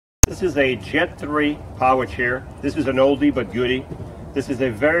This is a Jet 3 power chair. This is an oldie but goodie. This is a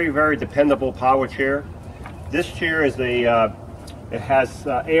very, very dependable power chair. This chair is it has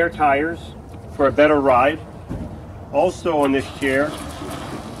air tires for a better ride. Also on this chair,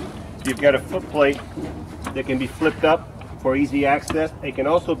 you've got a foot plate that can be flipped up for easy access. It can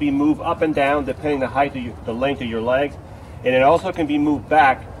also be moved up and down depending on the length of your legs. And it also can be moved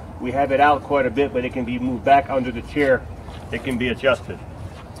back. We have it out quite a bit, but it can be moved back under the chair. It can be adjusted.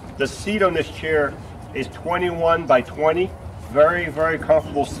 The seat on this chair is 21 by 20. Very, very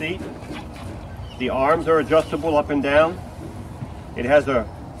comfortable seat. The arms are adjustable up and down. It has a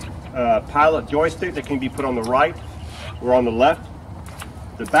pilot joystick that can be put on the right or on the left.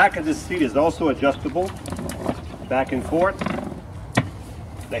 The back of this seat is also adjustable, back and forth.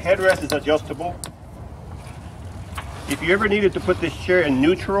 The headrest is adjustable. If you ever needed to put this chair in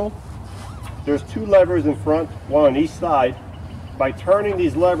neutral, there's two levers in front, one on each side. By turning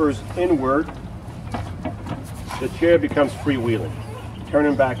these levers inward, the chair becomes freewheeling. Turn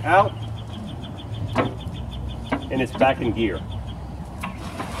them back out, and it's back in gear.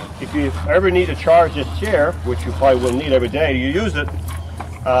 If you ever need to charge this chair, which you probably will need every day you use it,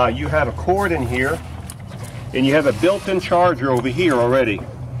 you have a cord in here, and you have a built-in charger over here already.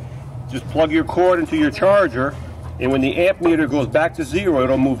 Just plug your cord into your charger, and when the amp meter goes back to zero,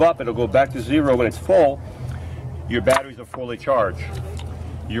 it'll move up, it'll go back to zero when it's full. Your batteries are fully charged.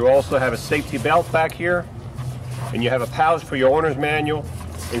 You also have a safety belt back here, and you have a pouch for your owner's manual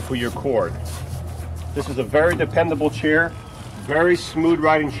and for your cord. This is a very dependable chair, very smooth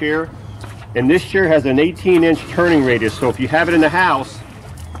riding chair, and this chair has an 18-inch turning radius, so if you have it in the house,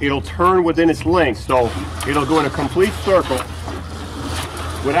 it'll turn within its length, so it'll go in a complete circle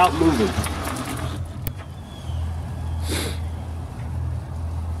without moving.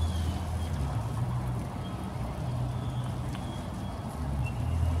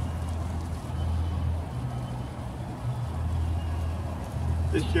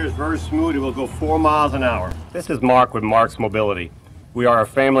 This chair is very smooth. It will go 4 miles an hour. This is Marc with Marc's Mobility. We are a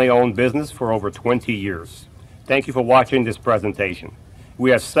family-owned business for over 20 years. Thank you for watching this presentation.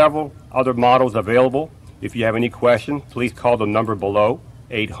 We have several other models available. If you have any questions, please call the number below,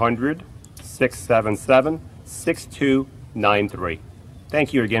 800-677-6293.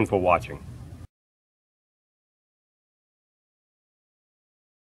 Thank you again for watching.